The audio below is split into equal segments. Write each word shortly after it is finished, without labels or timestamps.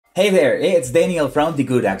Hey there, it's Daniel from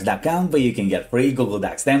TheGoodocs.com, where you can get free Google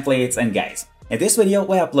Docs templates. And guys, in this video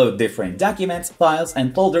we upload different documents, files,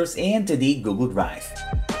 and folders into the Google Drive.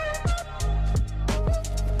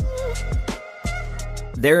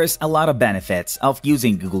 There's a lot of benefits of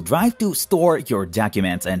using Google Drive to store your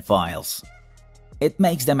documents and files. It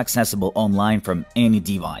makes them accessible online from any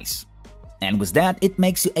device. And with that, it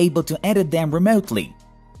makes you able to edit them remotely,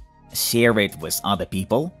 share it with other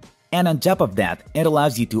people, and on top of that, it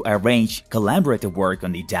allows you to arrange collaborative work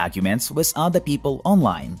on the documents with other people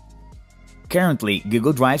online. Currently,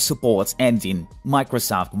 Google Drive supports editing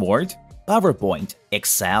Microsoft Word, PowerPoint,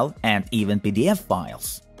 Excel, and even PDF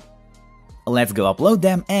files. Let's go upload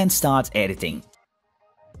them and start editing.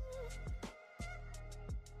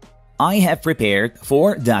 I have prepared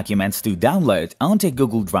 4 documents to download onto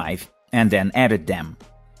Google Drive and then edit them.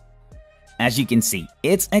 As you can see,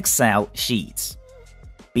 it's Excel sheets,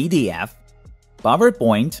 PDF,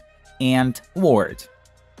 PowerPoint, and Word.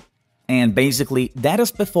 And basically, that is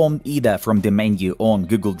performed either from the menu on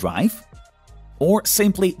Google Drive or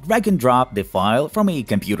simply drag and drop the file from a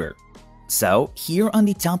computer. So, here on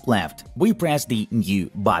the top left, we press the New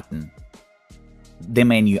button. The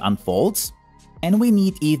menu unfolds, and we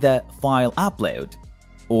need either File Upload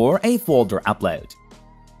or a Folder Upload.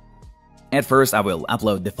 At first, I will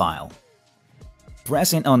upload the file.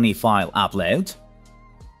 Pressing on the File Upload,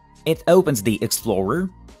 it opens the Explorer,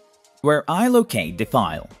 where I locate the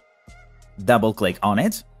file. Double-click on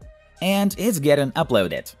it, and it's getting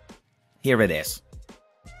uploaded. Here it is.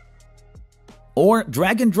 Or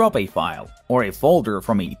drag and drop a file or a folder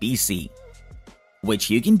from a PC,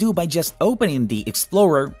 which you can do by just opening the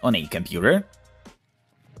Explorer on a computer,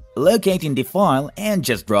 locating the file, and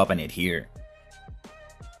just dropping it here.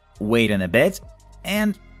 Waiting a bit,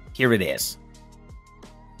 and here it is.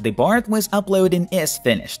 The part with uploading is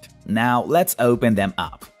finished. Now let's open them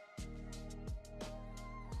up.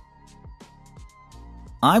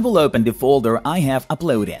 I will open the folder I have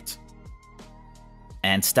uploaded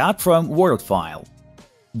and start from Word file.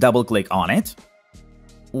 Double-click on it,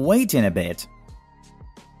 waiting a bit,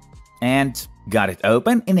 and got it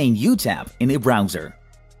open in a new tab in the browser.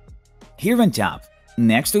 Here on top,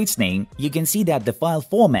 next to its name, you can see that the file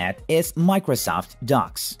format is Microsoft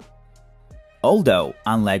Docs. Although,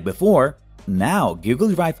 unlike before, now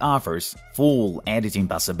Google Drive offers full editing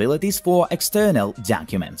possibilities for external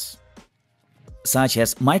documents, such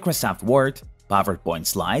as Microsoft Word, PowerPoint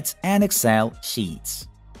slides, and Excel sheets.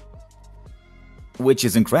 Which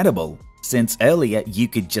is incredible, since earlier you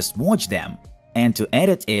could just watch them, and to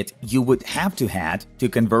edit it you would have to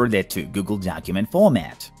convert it to Google document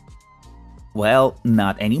format. Well,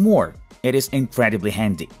 not anymore. It is incredibly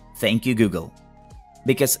handy. Thank you, Google.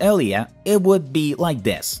 Because earlier, it would be like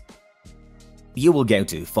this. You will go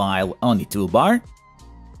to File on the toolbar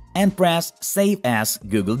and press Save as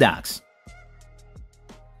Google Docs.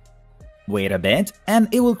 Wait a bit and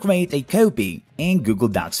it will create a copy in Google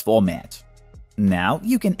Docs format. Now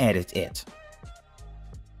you can edit it.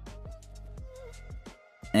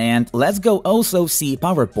 And let's go also see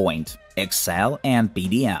PowerPoint, Excel, and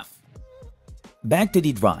PDF. Back to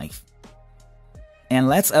the Drive. And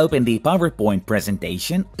let's open the PowerPoint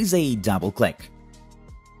presentation with a double click.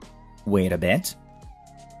 Wait a bit.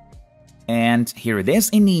 And here it is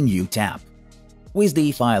in the New tab, with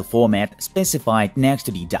the file format specified next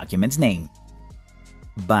to the document's name,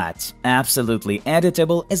 but absolutely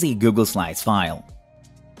editable as a Google Slides file.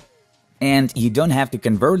 And you don't have to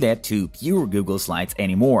convert it to pure Google Slides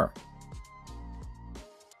anymore.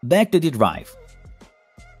 Back to the Drive.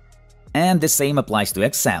 And the same applies to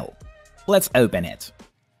Excel. Let's open it.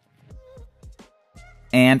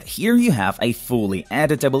 And here you have a fully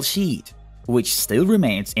editable sheet, which still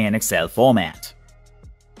remains in Excel format.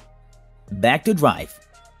 Back to Drive.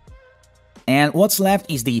 And what's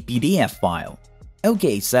left is the PDF file.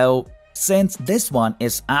 Okay, so since this one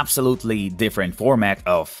is absolutely different format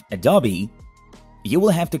of Adobe, you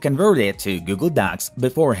will have to convert it to Google Docs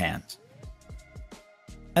beforehand.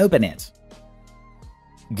 Open it.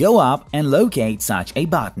 Go up and locate such a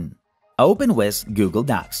button. Open with Google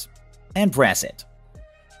Docs and press it.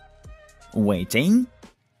 Waiting.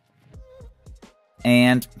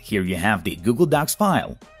 And here you have the Google Docs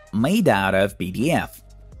file, made out of PDF,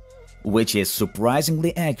 which is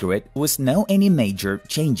surprisingly accurate with no any major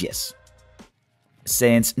changes.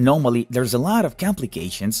 Since normally there's a lot of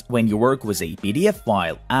complications when you work with a PDF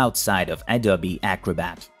file outside of Adobe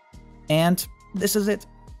Acrobat. And this is it.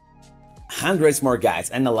 Hundreds more guides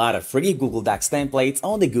and a lot of free Google Docs templates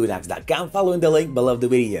on TheGoodocs.com following the link below the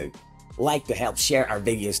video. Like to help share our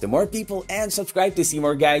videos to more people and subscribe to see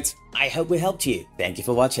more guides. I hope we helped you. Thank you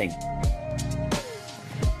for watching.